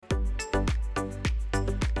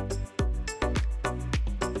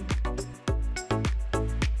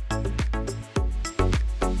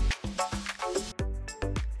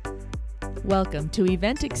Welcome to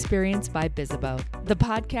Event Experience by Bizabout, the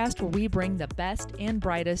podcast where we bring the best and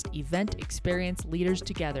brightest event experience leaders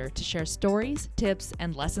together to share stories, tips,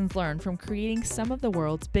 and lessons learned from creating some of the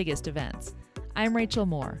world's biggest events. I'm Rachel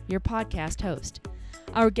Moore, your podcast host.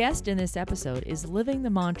 Our guest in this episode is living the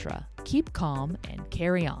mantra, keep calm and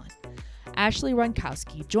carry on. Ashley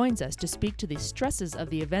Ronkowski joins us to speak to the stresses of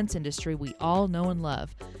the events industry we all know and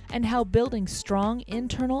love, and how building strong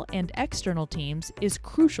internal and external teams is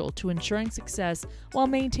crucial to ensuring success while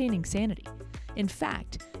maintaining sanity. In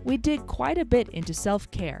fact, we dig quite a bit into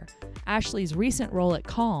self-care, Ashley's recent role at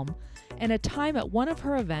Calm, and a time at one of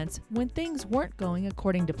her events when things weren't going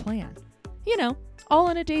according to plan. You know, all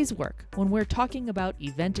in a day's work when we're talking about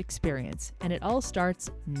event experience, and it all starts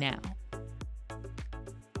now.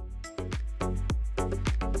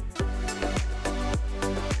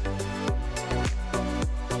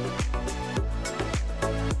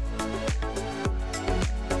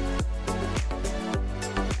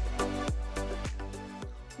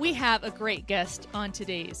 We have a great guest on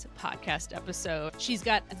today's podcast episode. She's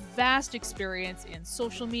got vast experience in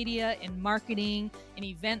social media, in marketing, in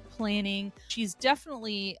event planning. She's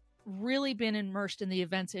definitely really been immersed in the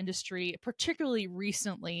events industry, particularly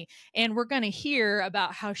recently, and we're going to hear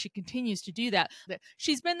about how she continues to do that.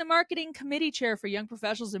 She's been the marketing committee chair for young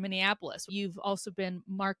professionals in Minneapolis. You've also been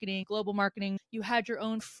marketing, global marketing. You had your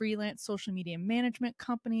own freelance social media management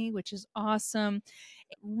company, which is awesome.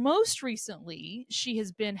 Most recently, she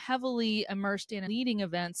has been heavily immersed in leading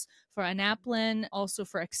events for Annapolis, also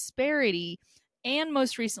for Xperity, and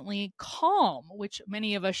most recently, Calm, which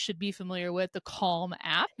many of us should be familiar with, the Calm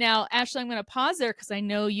app. Now, Ashley, I'm going to pause there because I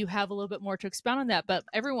know you have a little bit more to expound on that, but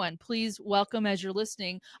everyone, please welcome, as you're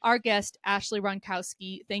listening, our guest, Ashley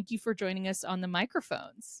Ronkowski. Thank you for joining us on the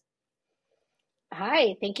microphones.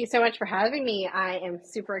 Hi, thank you so much for having me. I am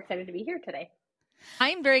super excited to be here today.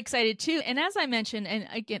 I'm very excited too. And as I mentioned, and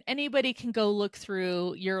again, anybody can go look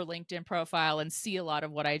through your LinkedIn profile and see a lot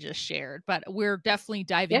of what I just shared, but we're definitely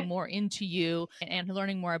diving more into you and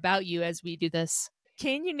learning more about you as we do this.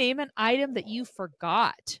 Can you name an item that you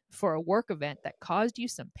forgot for a work event that caused you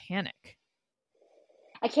some panic?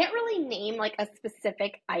 I can't really name like a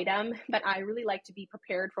specific item, but I really like to be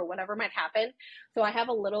prepared for whatever might happen. So I have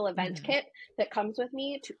a little event kit that comes with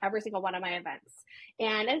me to every single one of my events.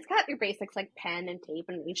 And it's got your basics like pen and tape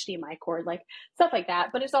and HDMI cord, like stuff like that.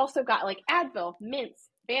 But it's also got like Advil, mints,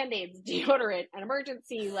 Band-Aids, deodorant, an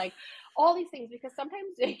emergency, like all these things, because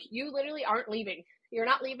sometimes you literally aren't leaving. You're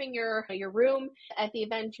not leaving your room at the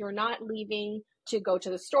event. You're not leaving to go to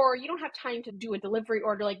the store. You don't have time to do a delivery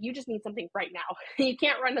order. Like you just need something right now. You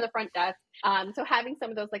can't run to the front desk. So having some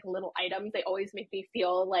of those like little items, they always make me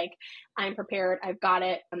feel like I'm prepared. I've got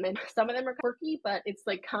it. And then some of them are quirky, but it's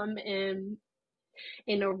like come in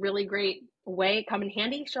a really great way, come in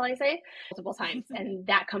handy, shall I say, multiple times. And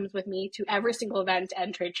that comes with me to every single event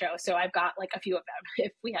and trade show. So I've got like a few of them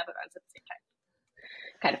if we have events at the same time.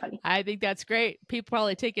 Kind of funny. I think that's great. People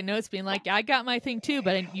probably taking notes being like, I got my thing too,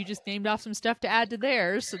 but you just named off some stuff to add to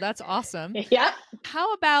theirs. So that's awesome. Yeah.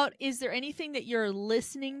 How about, is there anything that you're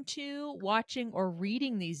listening to, watching, or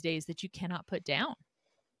reading these days that you cannot put down?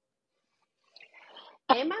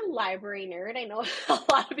 I am a library nerd. I know a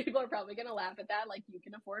lot of people are probably going to laugh at that, like you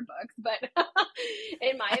can afford books, but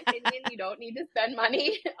in my opinion, you don't need to spend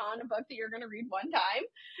money on a book that you're going to read one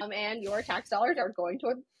time, and your tax dollars are going to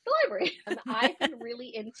the library. I've been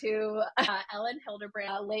really into Ellen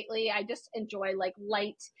Hildebrand lately. I just enjoy like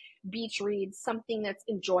light beach reads, something that's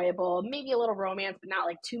enjoyable, maybe a little romance, but not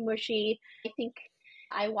like too mushy. I think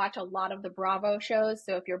I watch a lot of the Bravo shows,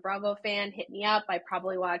 so if you're a Bravo fan, hit me up. I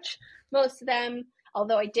probably watch most of them.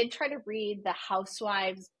 Although I did try to read the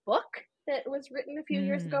Housewives book that was written a few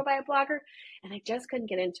years ago by a blogger, and I just couldn't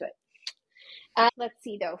get into it. Let's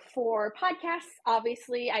see, though. For podcasts,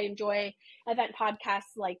 obviously, I enjoy event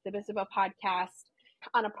podcasts like the Bizabout podcast.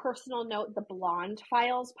 On a personal note, the Blonde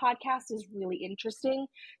Files podcast is really interesting.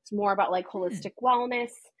 It's more about like holistic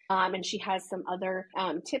wellness, and she has some other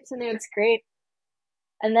tips in there. It's great.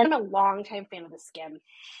 And then I'm a longtime fan of the Skim.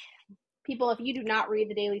 People, if you do not read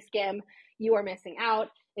the Daily Skim, you are missing out.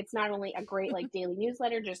 It's not only a great like daily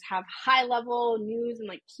newsletter, just have high level news and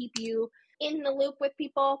like keep you in the loop with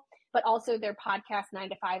people, but also their podcast 9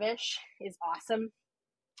 to 5-ish is awesome.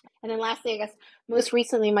 And then lastly, I guess most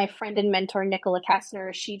recently, my friend and mentor, Nicola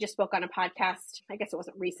Kastner, she just spoke on a podcast. I guess it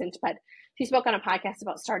wasn't recent, but she spoke on a podcast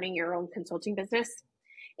about starting your own consulting business.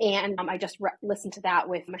 And I just listened to that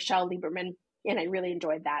with Michelle Lieberman, and I really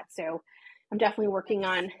enjoyed that. So I'm definitely working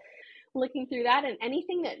on looking through that, and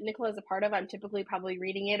anything that Nicola is a part of, I'm typically probably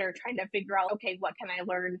reading it or trying to figure out, okay, what can I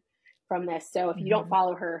learn from this? So if you don't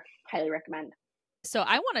follow her, highly recommend. So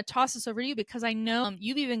I want to toss this over to you because I know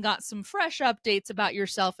you've even got some fresh updates about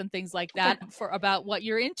yourself and things like that for about what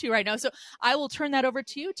you're into right now. So I will turn that over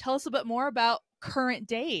to you. Tell us a bit more about current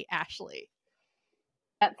day, Ashley.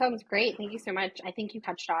 That sounds great. Thank you so much. I think you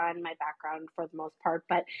touched on my background for the most part,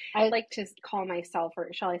 but I like to call myself,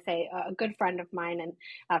 or shall I say, a good friend of mine and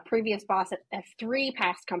a previous boss at three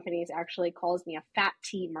past companies actually calls me a fat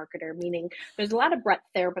tea marketer, meaning there's a lot of breadth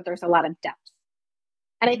there, but there's a lot of depth.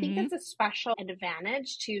 And I think that's a special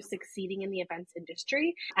advantage to succeeding in the events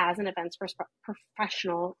industry as an events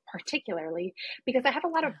professional, particularly because I have a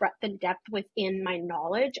lot of breadth and depth within my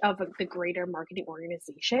knowledge of the greater marketing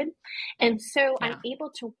organization. And so I'm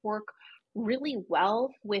able to work really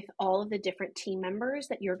well with all of the different team members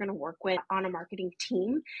that you're going to work with on a marketing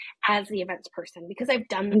team as the events person, because I've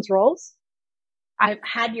done these roles. I've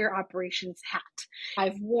had your operations hat.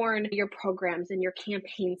 I've worn your programs and your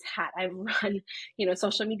campaigns hat. I've run,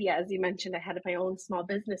 social media, as you mentioned. I had my own small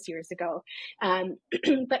business years ago.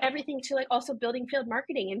 But everything to like also building field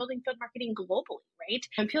marketing and building field marketing globally, right?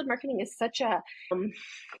 And field marketing is such a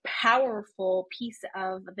powerful piece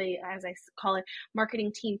of the, as I call it,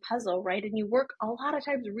 marketing team puzzle, right? And you work a lot of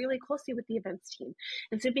times really closely with the events team.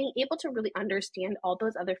 And so being able to really understand all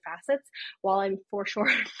those other facets, while I'm for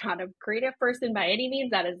sure not a creative person by any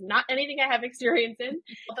means, that is not anything I have experience in.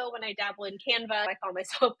 Although when I dabble in Canva, I call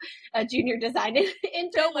myself a junior design intern.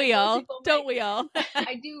 Don't we all? Don't we all?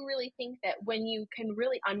 I do really think that when you can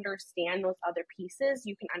really understand those other pieces,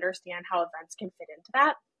 you can understand how events can fit into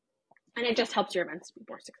that. And it just helps your events to be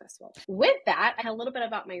more successful. With that, I had a little bit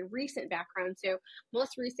about my recent background. So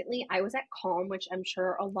most recently, I was at Calm, which I'm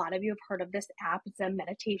sure a lot of you have heard of this app. It's a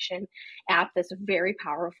meditation app that's very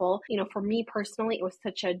powerful. For me personally, it was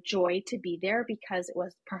such a joy to be there because it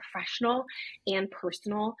was professional and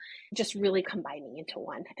personal, just really combining into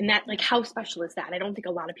one. And that, like, how special is that? I don't think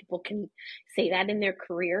a lot of people can say that in their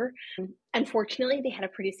career. Unfortunately, they had a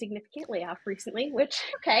pretty significant layoff recently, which,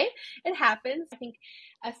 okay, it happens. I think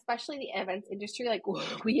especially the events industry, like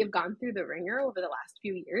we have gone through the ringer over the last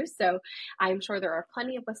few years. So I'm sure there are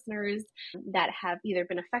plenty of listeners that have either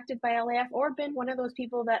been affected by a layoff or been one of those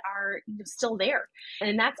people that are still there.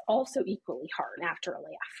 And that's also equally hard after a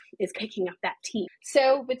layoff, is picking up that team.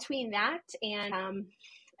 So between that and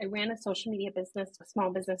I ran a social media business, a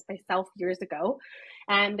small business myself years ago.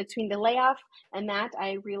 And between the layoff and that,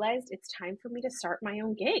 I realized it's time for me to start my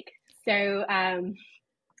own gig. So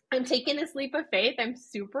I'm taking this leap of faith. I'm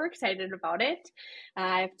super excited about it.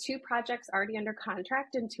 I have 2 projects already under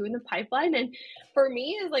contract and 2 in the pipeline. And for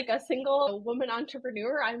me, as like a single woman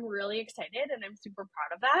entrepreneur, I'm really excited and I'm super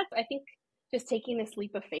proud of that. I think just taking this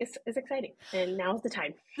leap of faith is exciting, and now's the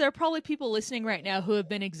time. There are probably people listening right now who have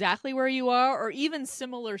been exactly where you are or even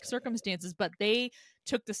similar circumstances, but they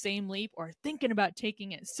took the same leap or thinking about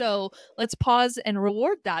taking it. So let's pause and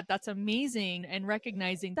reward that. That's amazing. And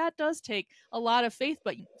recognizing that does take a lot of faith,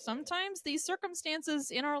 but sometimes these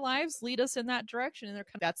circumstances in our lives lead us in that direction, and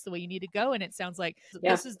that's the way you need to go. And it sounds like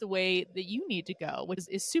this is the way that you need to go, which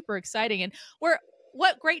is super exciting. And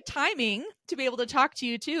what great timing to be able to talk to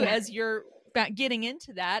you too, as you're getting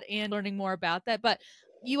into that and learning more about that. But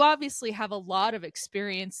you obviously have a lot of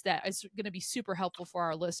experience that is going to be super helpful for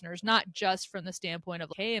our listeners, not just from the standpoint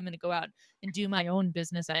of, hey, I'm going to go out and do my own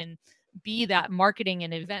business and be that marketing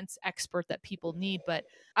and events expert that people need. But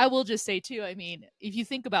I will just say too, I mean, if you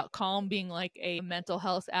think about Calm being like a mental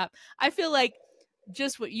health app, I feel like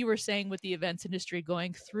just what you were saying with the events industry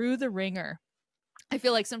going through the ringer, I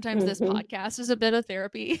feel like sometimes this podcast is a bit of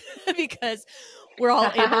therapy because we're all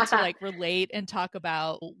able to like relate and talk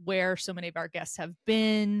about where so many of our guests have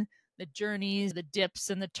been, the journeys, the dips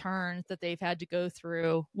and the turns that they've had to go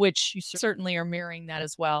through, which you certainly are mirroring that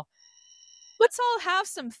as well. Let's all have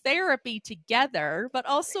some therapy together, but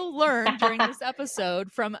also learn during this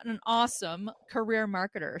episode from an awesome career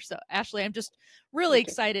marketer. So, Ashley, I'm just really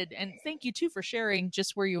excited. And thank you, too, for sharing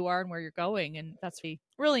just where you are and where you're going. And that's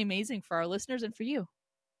really amazing for our listeners and for you.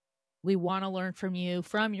 We want to learn from you,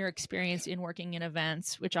 from your experience in working in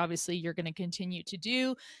events, which obviously you're going to continue to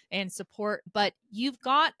do and support. But you've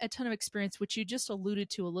got a ton of experience, which you just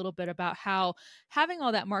alluded to a little bit about how having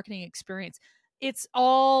all that marketing experience, it's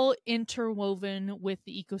all interwoven with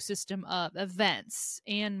the ecosystem of events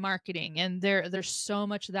and marketing. And there's so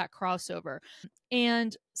much of that crossover.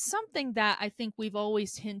 And something that I think we've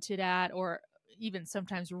always hinted at, or even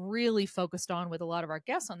sometimes really focused on with a lot of our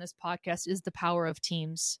guests on this podcast, is the power of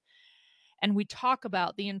teams. And we talk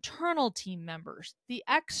about the internal team members, the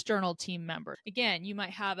external team members. Again, you might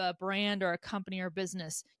have a brand or a company or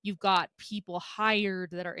business. You've got people hired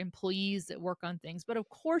that are employees that work on things. But of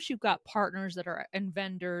course, you've got partners that are and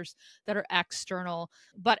vendors that are external.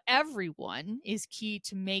 But everyone is key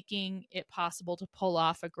to making it possible to pull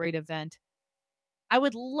off a great event. I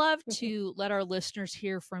would love to let our listeners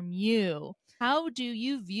hear from you. How do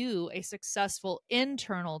you view a successful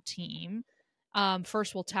internal team?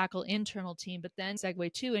 First, we'll tackle internal team, but then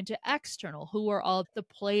segue too into external. Who are all the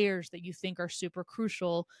players that you think are super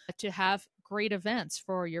crucial to have great events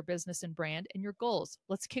for your business and brand and your goals?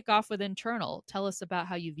 Let's kick off with internal. Tell us about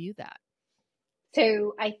how you view that.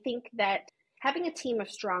 So I think that having a team of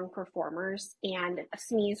strong performers and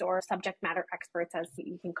SMEs, or subject matter experts, as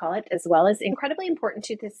you can call it, as well, is incredibly important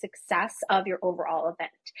to the success of your overall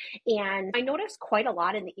event. And I noticed quite a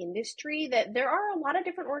lot in the industry that there are a lot of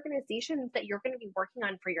different organizations that you're going to be working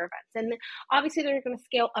on for your events. And obviously they're going to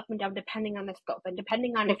scale up and down depending on the scope and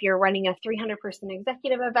depending on if you're running a 300-person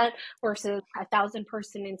executive event versus a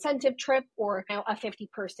 1,000-person incentive trip, or a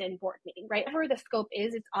 50-person board meeting, right? Whatever the scope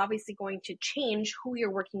is, it's obviously going to change who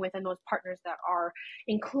you're working with and those partners that are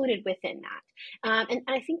included within that. And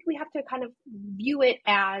I think we have to kind of view it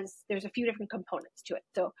as there's a few different components to it.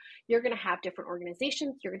 So you're going to have different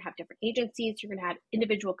organizations, you're going to have different agencies, you're going to have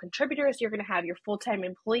individual contributors, you're going to have your full-time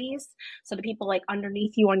employees, so the people like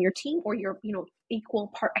underneath you on your team, or your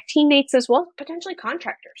equal part teammates as well, potentially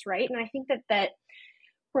contractors, right? And I think that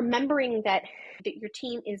remembering that your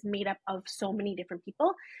team is made up of so many different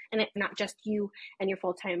people, and it's not just you and your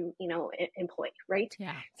full-time, employee, right?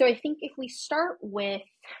 Yeah. So I think if we start with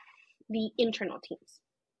the internal teams,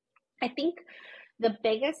 I think the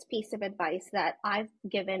biggest piece of advice that I've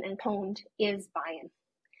given and honed is buy-in,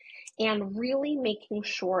 and really making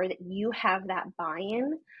sure that you have that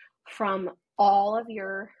buy-in from all of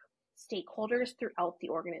your stakeholders throughout the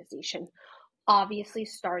organization, obviously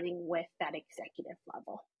starting with that executive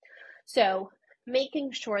level. So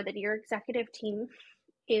making sure that your executive team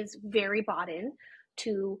is very bought in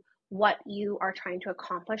to what you are trying to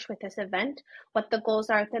accomplish with this event, what the goals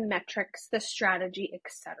are, the metrics, the strategy,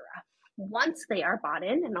 etc. Once they are bought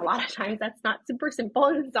in, and a lot of times that's not super simple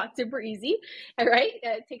and it's not super easy, right?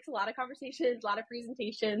 It takes a lot of conversations, a lot of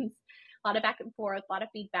presentations, a lot of back and forth, a lot of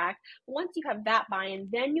feedback. Once you have that buy-in,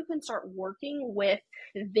 then you can start working with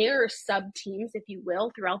their sub-teams, if you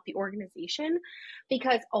will, throughout the organization,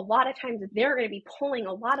 because a lot of times they're going to be pulling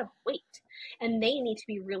a lot of weight and they need to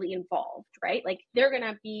be really involved, right? Like they're going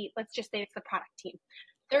to be, let's just say it's the product team.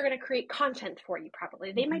 They're going to create content for you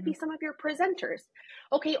probably. They might be some of your presenters.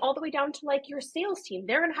 Okay, all the way down to like your sales team.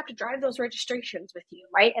 They're going to have to drive those registrations with you,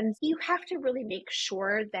 right? And you have to really make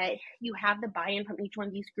sure that you have the buy-in from each one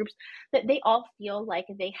of these groups, that they all feel like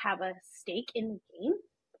they have a stake in the game,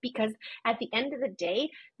 because at the end of the day,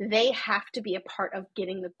 they have to be a part of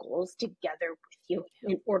getting the goals together with you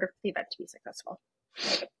in order for the event to be successful.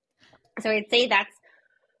 So I'd say that's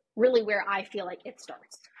really where I feel like it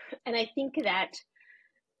starts. And I think that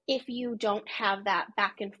if you don't have that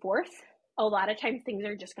back and forth, a lot of times things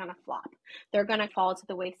are just going to flop. They're going to fall to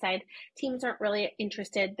the wayside. Teams aren't really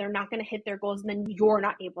interested. They're not going to hit their goals, and then you're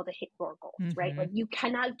not able to hit your goals, right? Like you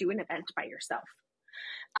cannot do an event by yourself.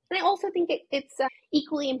 And I also think it's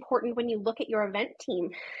equally important when you look at your event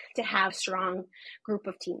team to have a strong group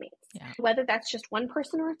of teammates, whether that's just one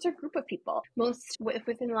person or it's a group of people.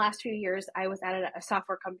 Within the last few years, I was at a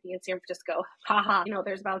software company in San Francisco.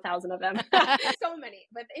 There's about 1,000 of them. So many,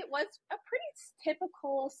 but it was a pretty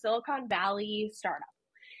typical Silicon Valley startup.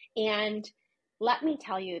 And let me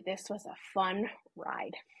tell you, this was a fun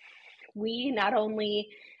ride.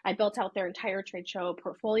 I built out their entire trade show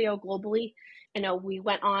portfolio globally. We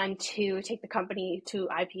went on to take the company to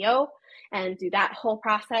IPO and do that whole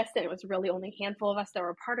process. And it was really only a handful of us that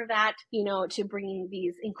were part of that, to bringing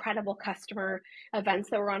these incredible customer events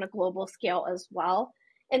that were on a global scale as well.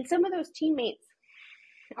 And some of those teammates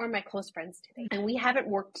are my close friends today. And we haven't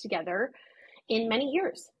worked together in many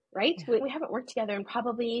years, right? We haven't worked together in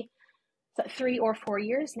probably 3 or 4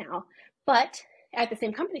 years now, but at the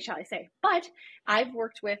same company, shall I say. But I've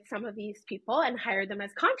worked with some of these people and hired them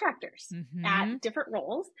as contractors at different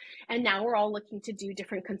roles. And now we're all looking to do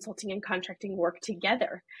different consulting and contracting work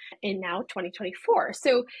together in now 2024.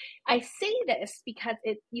 So I say this because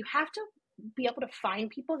you have to be able to find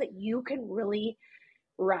people that you can really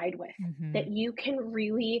ride with, that you can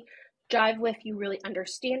really drive with, you really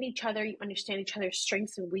understand each other, you understand each other's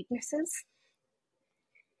strengths and weaknesses.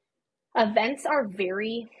 Events are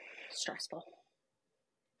very stressful.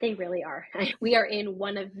 They really are. We are in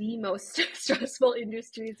one of the most stressful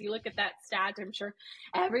industries. You look at that stat, I'm sure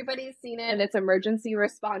everybody's seen it, and it's emergency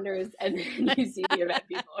responders, and then you see the event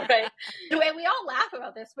people, right? And we all laugh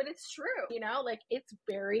about this, but it's true, like it's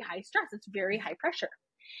very high stress. It's very high pressure.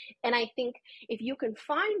 And I think if you can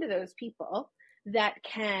find those people that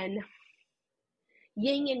can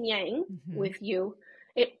yin and yang with you,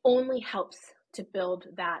 it only helps to build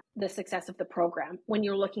the success of the program when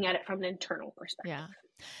you're looking at it from an internal perspective.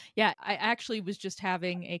 Yeah. I actually was just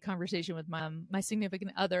having a conversation with my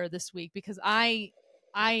significant other this week, because I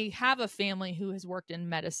have a family who has worked in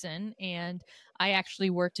medicine, and I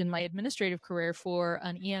actually worked in my administrative career for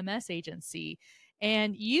an EMS agency.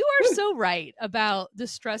 And you are so right about the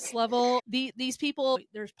stress level. These people,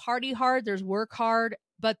 there's party hard, there's work hard,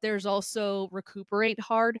 but there's also recuperate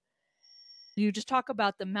hard. You just talk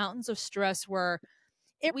about the mountains of stress where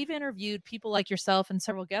we've interviewed people like yourself and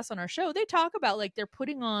several guests on our show. They talk about like they're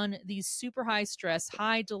putting on these super high stress,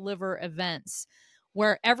 high deliver events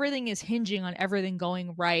where everything is hinging on everything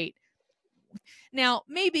going right. Now,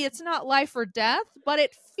 maybe it's not life or death, but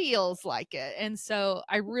it feels like it. And so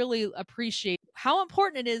I really appreciate how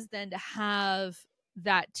important it is then to have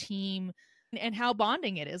that team and how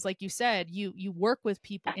bonding it is. Like you said, you work with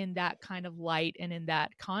people in that kind of light and in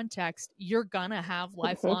that context, you're gonna have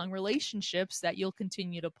lifelong relationships that you'll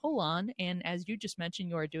continue to pull on. And as you just mentioned,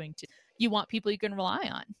 you are doing too. You want people you can rely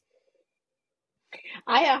on.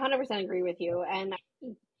 I 100% agree with you. And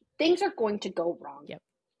things are going to go wrong. Yep.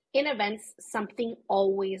 In events, something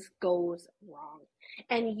always goes wrong.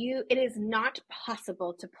 And it is not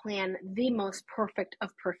possible to plan the most perfect of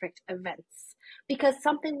perfect events, because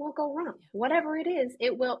something will go wrong. Whatever it is,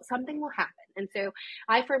 something will happen. And so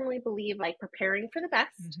I firmly believe like preparing for the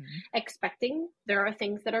best, expecting there are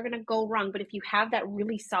things that are going to go wrong. But if you have that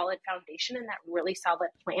really solid foundation and that really solid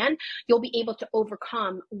plan, you'll be able to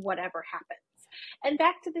overcome whatever happens. And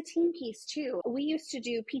back to the team piece too. We used to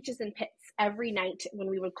do peaches and pits every night when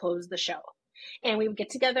we would close the show. And we would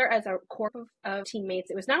get together as a core of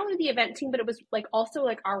teammates. It was not only the event team, but it was like also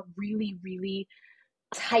like our really, really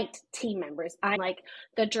tight team members. I'm like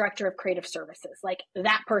the director of creative services. Like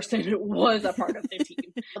that person was a part of the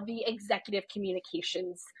team. The executive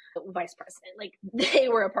communications vice president, like they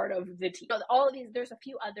were a part of the team. All of these, there's a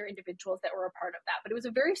few other individuals that were a part of that, but it was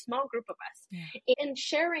a very small group of us. And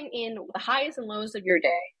sharing in the highs and lows of your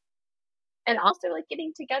day. And also like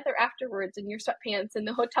getting together afterwards in your sweatpants in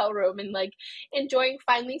the hotel room and like enjoying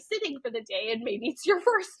finally sitting for the day. And maybe it's your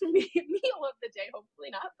first meal of the day, hopefully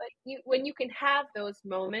not. But when you can have those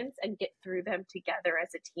moments and get through them together as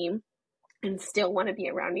a team and still want to be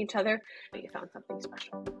around each other, you found something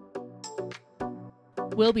special.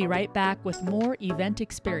 We'll be right back with more event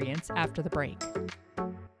experience after the break.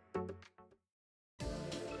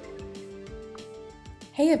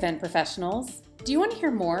 Hey, event professionals. Do you want to hear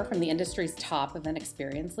more from the industry's top event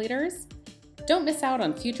experience leaders? Don't miss out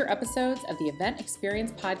on future episodes of the Event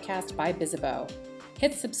Experience Podcast by Bizzabo.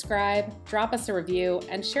 Hit subscribe, drop us a review,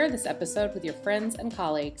 and share this episode with your friends and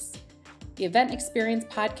colleagues. The Event Experience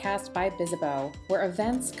Podcast by Bizzabo, where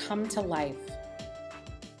events come to life.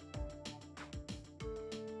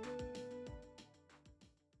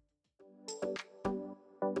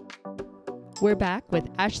 We're back with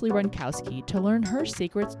Ashley Ronkowski to learn her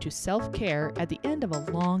secrets to self-care at the end of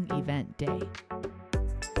a long event day.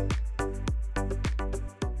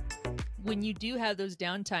 When you do have those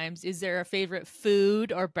downtimes, is there a favorite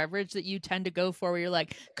food or beverage that you tend to go for where you're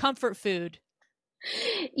like, comfort food?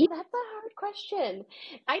 Yeah, that's a hard question.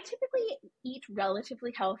 I typically eat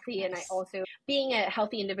relatively healthy, and I also, being a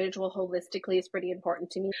healthy individual holistically is pretty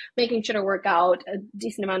important to me. Making sure to work out, a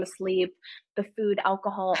decent amount of sleep, the food,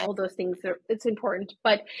 alcohol, all those things, it's important.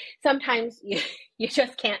 But sometimes you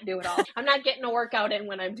just can't do it all. I'm not getting a workout in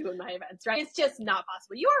when I'm doing my events, right? It's just not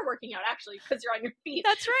possible. You are working out actually because you're on your feet.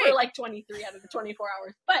 That's right. For like 23 out of the 24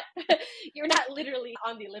 hours, but you're not literally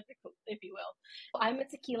on the Olympic, if you will. I'm a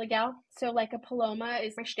tequila gal, so like a Paloma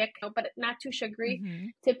is my shtick, but not too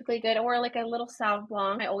sugary, typically good, or like a little Sauv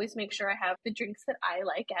Blanc. I always make sure I have the drinks that I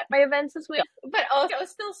like at my events as well. But also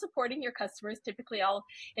still supporting your customers. Typically,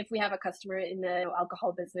 if we have a customer in the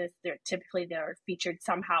alcohol business, they're featured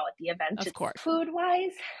somehow at the event. Of course. Food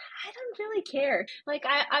wise, I don't really care. Like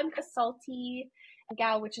I'm a salty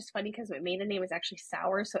gal, which is funny because my maiden name is actually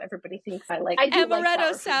Sour, so everybody thinks I do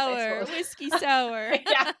amaretto like sour, whiskey sour.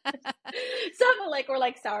 Yeah, something or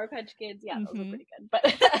like Sour Patch Kids. Yeah, those are pretty good.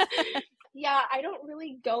 But yeah, I don't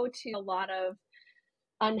really go to a lot of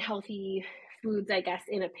unhealthy foods, I guess,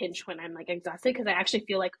 in a pinch when I'm like exhausted, because I actually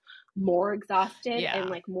feel like more exhausted and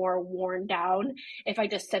like more worn down if I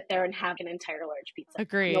just sit there and have an entire large pizza.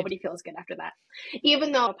 Agreed. Nobody feels good after that.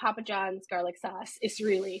 Even though Papa John's garlic sauce is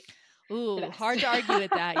really hard to argue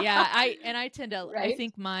with that. Yeah. I tend to, right? I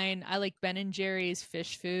think I like Ben and Jerry's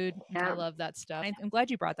fish food. Yeah. I love that stuff. I'm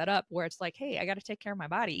glad you brought that up, where it's like, hey, I got to take care of my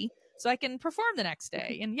body so I can perform the next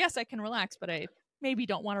day. And yes, I can relax, but I maybe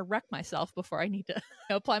don't want to wreck myself before I need to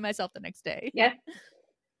apply myself the next day. Yeah.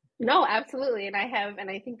 No, absolutely. And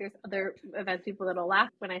I think there's other events people that'll laugh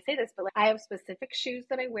when I say this, but like, I have specific shoes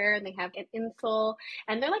that I wear, and they have an insole,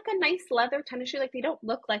 and they're like a nice leather tennis shoe. Like, they don't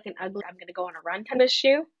look like an ugly, I'm going to go on a run tennis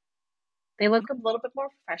shoe. They look a little bit more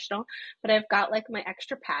professional, but I've got like my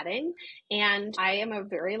extra padding, and I am a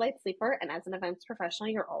very light sleeper. And as an events professional,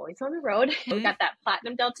 you're always on the road. Mm-hmm. We've got that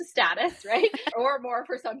platinum Delta status, right? Or more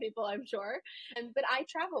for some people, I'm sure. But I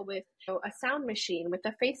travel with a sound machine, with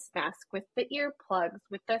a face mask, with the earplugs,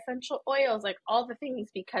 with the essential oils, like all the things,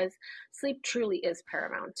 because sleep truly is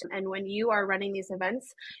paramount. And when you are running these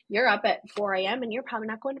events, you're up at 4 a.m. and you're probably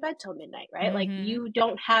not going to bed till midnight, right? Mm-hmm. Like, you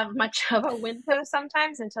don't have much of a window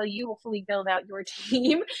sometimes until you hopefully build out your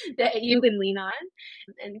team that you can lean on,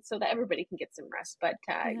 and so that everybody can get some rest. But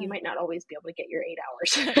you might not always be able to get your 8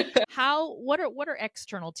 hours. What are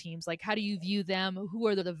external teams like? How do you view them? Who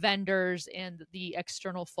are the vendors and the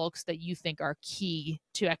external folks that you think are key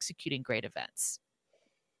to executing great events?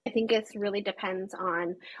 I think it really depends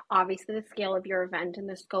on, obviously, the scale of your event and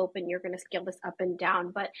the scope, and you're going to scale this up and down.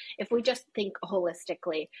 But if we just think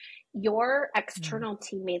holistically, your external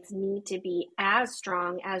teammates need to be as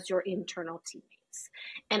strong as your internal teammates.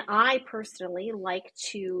 And I personally like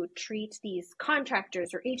to treat these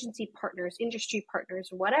contractors or agency partners, industry partners,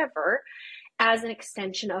 whatever, as an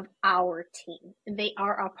extension of our team. They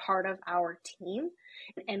are a part of our team,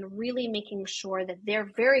 and really making sure that they're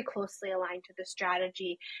very closely aligned to the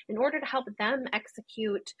strategy in order to help them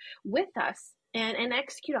execute with us and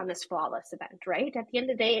execute on this flawless event, right? At the end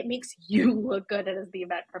of the day, it makes you look good as the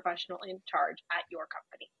event professional in charge at your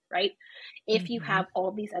company, right? If you have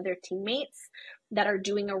all these other teammates that are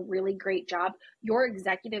doing a really great job, your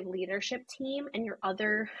executive leadership team and your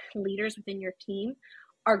other leaders within your team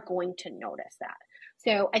are going to notice that.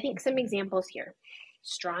 So I think some examples here: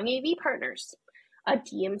 strong AV partners, a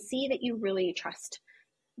DMC that you really trust,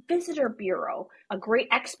 visitor bureau, a great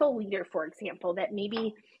expo leader, for example, that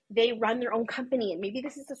maybe they run their own company and maybe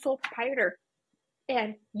this is a sole proprietor,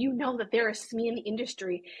 and you know that they're a SME in the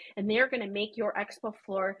industry and they're going to make your expo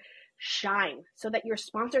floor shine so that your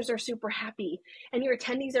sponsors are super happy and your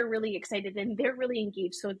attendees are really excited and they're really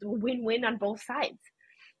engaged. So it's a win-win on both sides.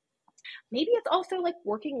 Maybe it's also like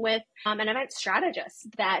working with an event strategist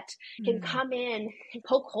that can come in and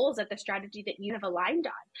poke holes at the strategy that you have aligned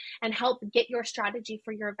on and help get your strategy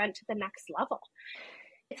for your event to the next level.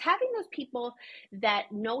 It's having those people that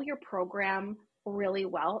know your program really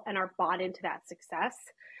well and are bought into that success.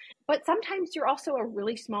 But sometimes you're also a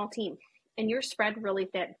really small team and you're spread really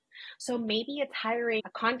thin. So maybe it's hiring a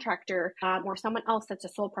contractor or someone else that's a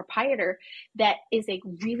sole proprietor that is a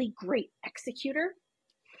really great executor.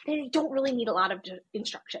 They don't really need a lot of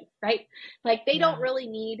instruction, right? Like, they don't really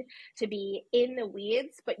need to be in the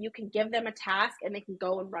weeds, but you can give them a task and they can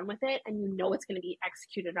go and run with it, and you know it's going to be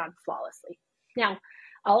executed on flawlessly. Now,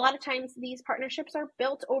 a lot of times these partnerships are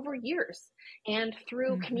built over years and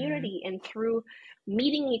through community and through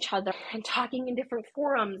meeting each other and talking in different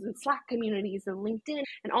forums and Slack communities and LinkedIn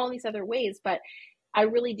and all these other ways. But I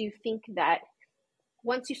really do think that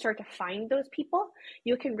once you start to find those people,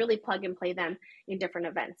 you can really plug and play them in different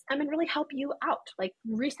events and really help you out. Like,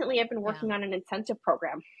 recently I've been working on an incentive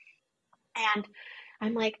program, and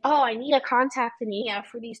I'm like, oh, I need a contact in EMEA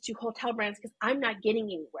for these 2 hotel brands because I'm not getting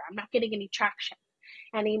anywhere. I'm not getting any traction.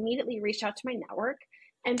 And I immediately reached out to my network,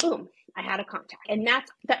 and boom, I had a contact. And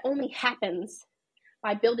that only happens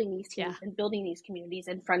by building these teams and building these communities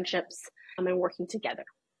and friendships and working together.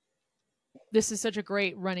 This is such a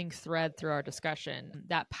great running thread through our discussion,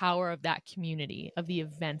 that power of that community, of the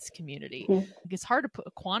events community. It's hard to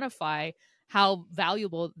quantify how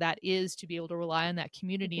valuable that is, to be able to rely on that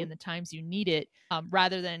community in the times you need it,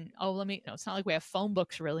 rather than, it's not like we have phone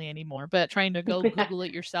books really anymore, but trying to go Google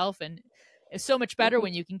it yourself. And it's so much better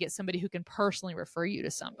when you can get somebody who can personally refer you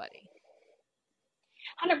to somebody.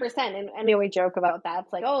 100%. And we always joke about that.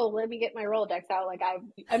 It's like, oh, let me get my Rolodex out. Like,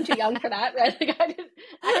 I'm too young for that, right? Like, I didn't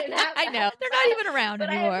have that. I know. They're not even around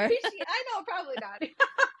anymore. I know, probably not.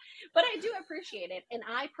 But I do appreciate it. And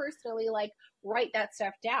I personally write that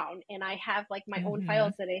stuff down, and I have my own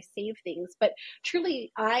files that I save things. But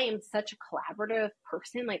truly, I am such a collaborative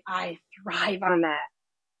person. Like, I thrive on that.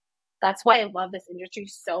 That's why I love this industry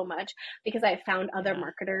so much, because I found other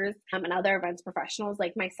marketers and other events professionals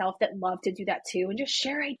like myself that love to do that too, and just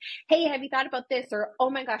share, hey, have you thought about this? Or, oh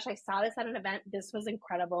my gosh, I saw this at an event. This was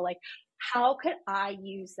incredible. Like, how could I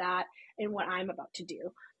use that in what I'm about to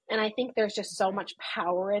do? And I think there's just so much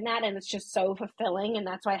power in that, and it's just so fulfilling. And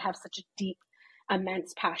that's why I have such a deep,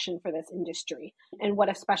 immense passion for this industry, and what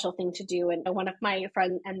a special thing to do. And one of my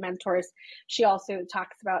friends and mentors, she also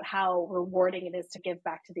talks about how rewarding it is to give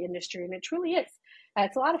back to the industry, and it truly is.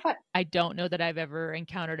 It's a lot of fun. I don't know that I've ever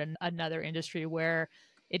encountered another industry where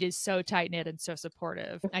it is so tight knit and so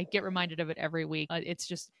supportive. I get reminded of it every week. It's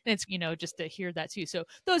just to hear that too. So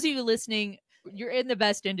those of you listening, you're in the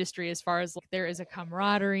best industry as far as there is a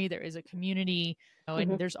camaraderie, there is a community,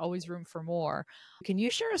 and there's always room for more. Can you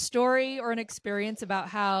share a story or an experience about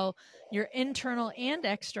how your internal and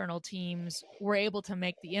external teams were able to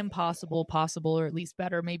make the impossible possible, or at least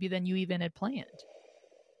better maybe than you even had planned?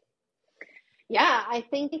 Yeah, I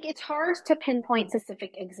think it's hard to pinpoint a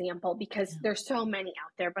specific example because there's so many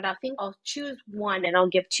out there, but I think I'll choose one and I'll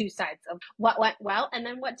give two sides of what went well and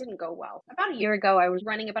then what didn't go well. About a year ago, I was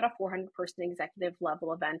running about a 400-person executive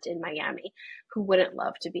level event in Miami. Who wouldn't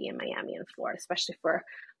love to be in Miami and Florida, especially for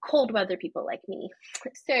cold weather people like me?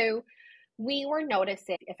 So we were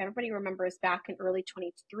noticing, if everybody remembers back in early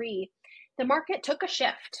 23, the market took a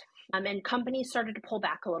shift and companies started to pull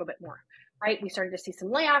back a little bit more. Right? We started to see some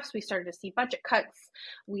layoffs. We started to see budget cuts.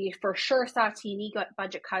 We for sure saw T&E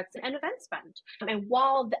budget cuts and event spend. And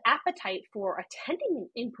while the appetite for attending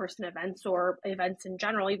in-person events or events in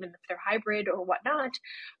general, even if they're hybrid or whatnot,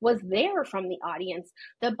 was there from the audience,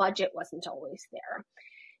 the budget wasn't always there.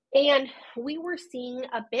 And we were seeing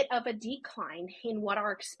a bit of a decline in what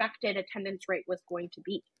our expected attendance rate was going to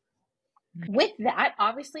be. With that,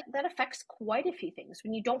 obviously, that affects quite a few things.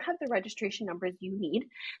 When you don't have the registration numbers you need,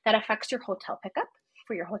 that affects your hotel pickup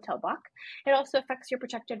for your hotel block. It also affects your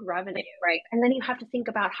projected revenue, right? And then you have to think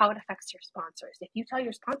about how it affects your sponsors. If you tell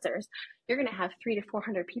your sponsors you're going to have 300 to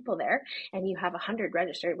 400 people there and you have 100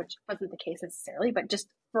 registered, which wasn't the case necessarily, but just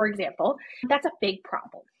for example, that's a big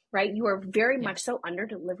problem. Right? You are very much so under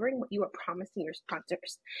delivering what you are promising your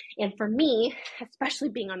sponsors. And for me, especially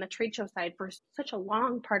being on the trade show side for such a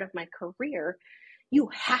long part of my career, you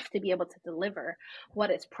have to be able to deliver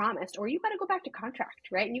what is promised, or you got to go back to contract,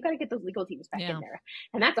 right? And you got to get those legal teams back in there.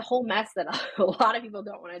 And that's a whole mess that a lot of people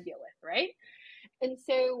don't want to deal with, right? And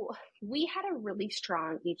so we had a really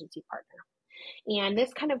strong agency partner. And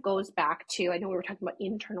this kind of goes back to, I know we were talking about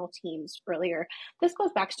internal teams earlier. This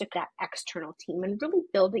goes back to that external team and really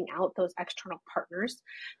building out those external partners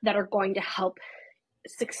that are going to help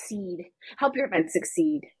your event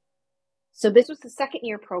succeed. So this was the second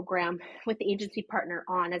year program with the agency partner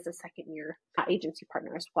on as a second year agency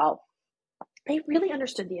partner as well. They really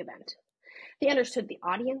understood the event. They understood the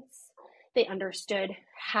audience. They understood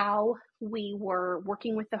how we were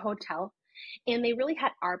working with the hotel. And they really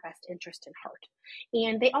had our best interest in heart.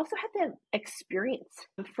 And they also had the experience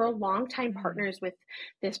for long-time partners with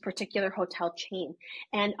this particular hotel chain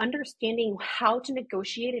and understanding how to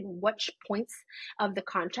negotiate and which points of the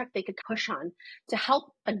contract they could push on to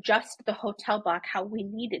help adjust the hotel block how we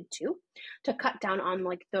needed to cut down on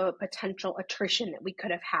like the potential attrition that we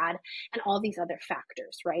could have had and all these other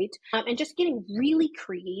factors, right? And just getting really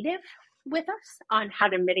creative with us on how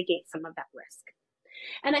to mitigate some of that risk.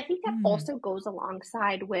 And I think that also goes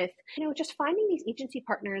alongside with, just finding these agency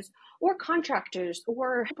partners or contractors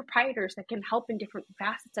or proprietors that can help in different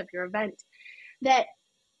facets of your event that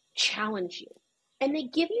challenge you. And they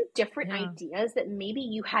give you different ideas that maybe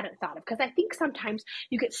you hadn't thought of. Because I think sometimes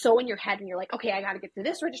you get so in your head and you're like, okay, I got to get to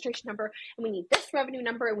this registration number and we need this revenue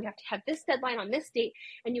number and we have to have this deadline on this date.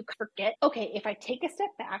 And you forget, okay, if I take a step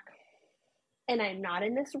back and I'm not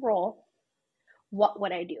in this role, what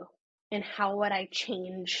would I do? And how would I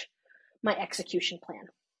change my execution plan?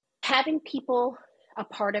 Having people a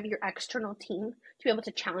part of your external team to be able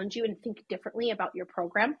to challenge you and think differently about your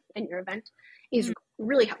program and your event is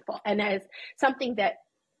really helpful. And as something that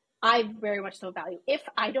I very much so value. If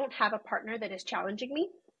I don't have a partner that is challenging me,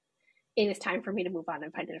 it is time for me to move on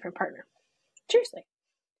and find a different partner. Seriously.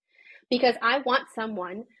 Because I want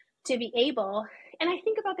someone to be able, and I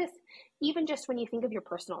think about this even just when you think of your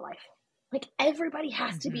personal life. Like everybody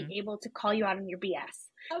has to be able to call you out on your BS.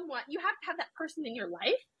 You have to have that person in your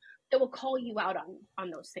life that will call you out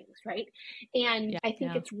on those things, right? And I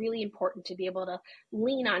think it's really important to be able to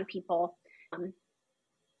lean on people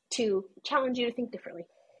to challenge you to think differently.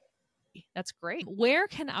 That's great. Where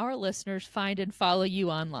can our listeners find and follow you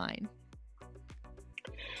online?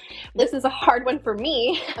 This is a hard one for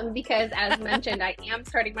me because, as mentioned, I am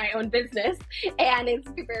starting my own business and it's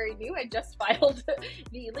very new. I just filed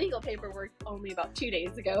the legal paperwork only about 2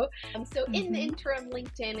 days ago. So in the interim,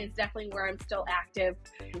 LinkedIn is definitely where I'm still active.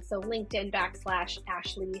 So LinkedIn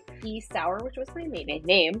 /Ashley E. Sauer, which was my maiden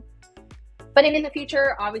name. But in the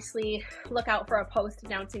future, obviously, look out for a post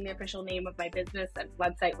announcing the official name of my business and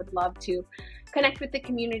website. Would love to connect with the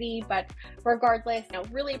community. But regardless,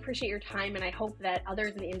 really appreciate your time. And I hope that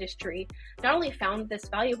others in the industry not only found this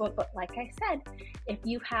valuable, but like I said, if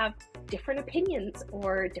you have different opinions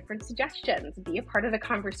or different suggestions, be a part of the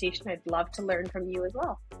conversation. I'd love to learn from you as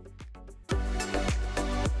well.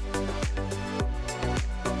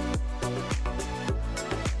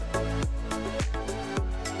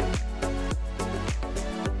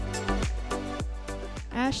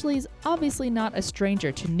 Ashley's obviously not a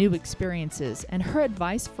stranger to new experiences, and her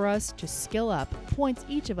advice for us to skill up points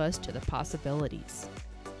each of us to the possibilities.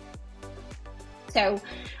 So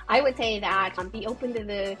I would say that be open to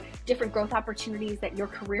the different growth opportunities that your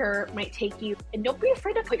career might take you, and don't be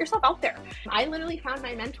afraid to put yourself out there. I literally found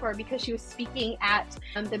my mentor because she was speaking at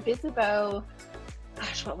the Bizzabo,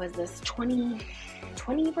 what was this,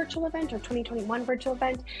 2020 virtual event or 2021 virtual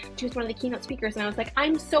event. She was one of the keynote speakers, and I was like,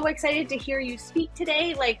 I'm so excited to hear you speak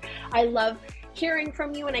today. Like, I love hearing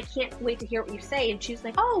from you and I can't wait to hear what you say. And she's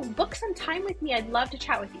like, oh, book some time with me. I'd love to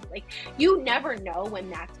chat with you. Like, you never know when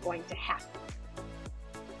that's going to happen.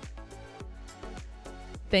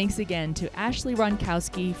 Thanks again to Ashley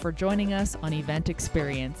Ronkowski for joining us on Event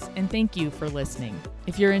Experience, and thank you for listening.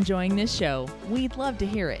 If you're enjoying this show, we'd love to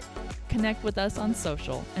hear it. Connect with us on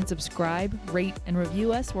social and subscribe, rate, and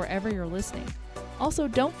review us wherever you're listening. Also,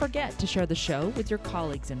 don't forget to share the show with your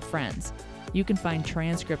colleagues and friends. You can find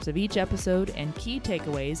transcripts of each episode and key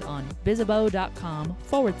takeaways on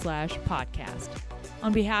bizzabo.com/podcast.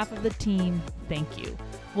 On behalf of the team, thank you.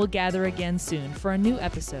 We'll gather again soon for a new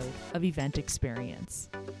episode of Event Experience.